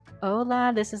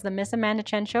Hola, this is the Miss Amanda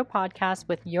Chen Show podcast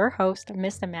with your host,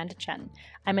 Miss Amanda Chen.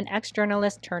 I'm an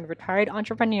ex-journalist turned retired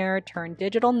entrepreneur turned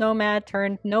digital nomad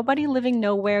turned nobody living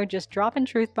nowhere just dropping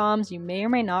truth bombs you may or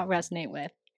may not resonate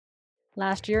with.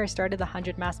 Last year, I started the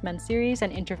 100 Masked Men series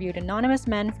and interviewed anonymous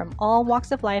men from all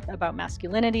walks of life about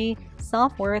masculinity,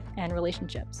 self-worth, and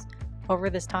relationships.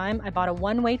 Over this time, I bought a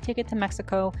one-way ticket to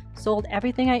Mexico, sold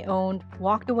everything I owned,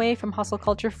 walked away from hustle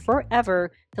culture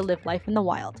forever to live life in the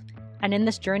wild. And in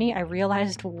this journey, I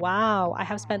realized, wow, I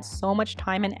have spent so much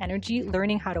time and energy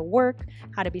learning how to work,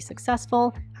 how to be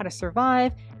successful, how to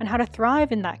survive, and how to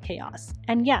thrive in that chaos.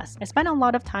 And yes, I spent a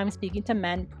lot of time speaking to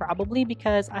men, probably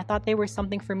because I thought they were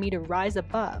something for me to rise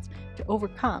above, to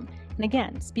overcome. And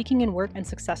again, speaking in work and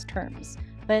success terms.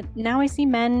 But now I see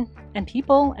men and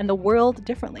people and the world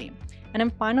differently. And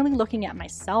I'm finally looking at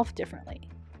myself differently.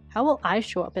 How will I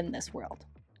show up in this world?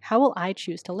 How will I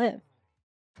choose to live?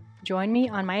 Join me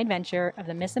on my adventure of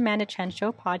the Miss Amanda Chen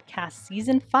Show podcast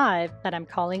Season 5 that I'm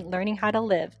calling Learning How to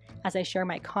Live, as I share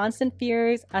my constant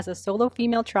fears as a solo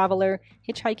female traveler,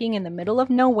 hitchhiking in the middle of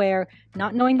nowhere,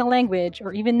 not knowing the language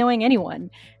or even knowing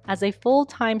anyone. As a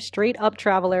full-time straight-up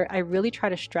traveler, I really try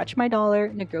to stretch my dollar,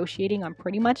 negotiating on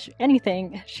pretty much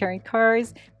anything, sharing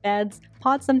cars, beds,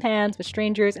 pots and pans with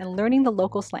strangers, and learning the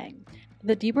local slang.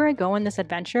 The deeper I go in this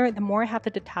adventure, the more I have to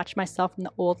detach myself from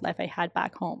the old life I had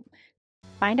back home.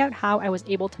 Find out how I was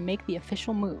able to make the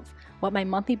official move, what my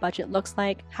monthly budget looks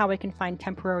like, how I can find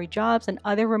temporary jobs and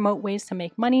other remote ways to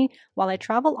make money while I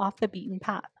travel off the beaten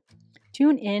path.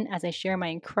 Tune in as I share my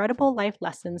incredible life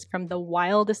lessons from the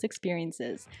wildest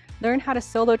experiences. Learn how to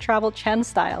solo travel Chen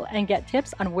style and get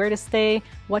tips on where to stay,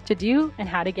 what to do, and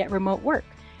how to get remote work.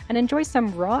 And enjoy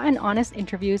some raw and honest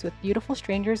interviews with beautiful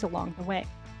strangers along the way.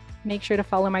 Make sure to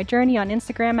follow my journey on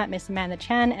Instagram at Miss Amanda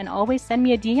Chen and always send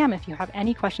me a DM if you have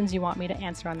any questions you want me to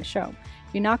answer on the show.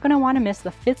 You're not going to want to miss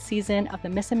the 5th season of the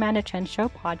Miss Amanda Chen Show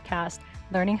podcast,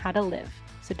 Learning How to Live.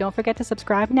 So don't forget to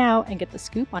subscribe now and get the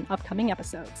scoop on upcoming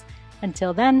episodes.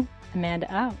 Until then,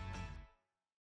 Amanda out.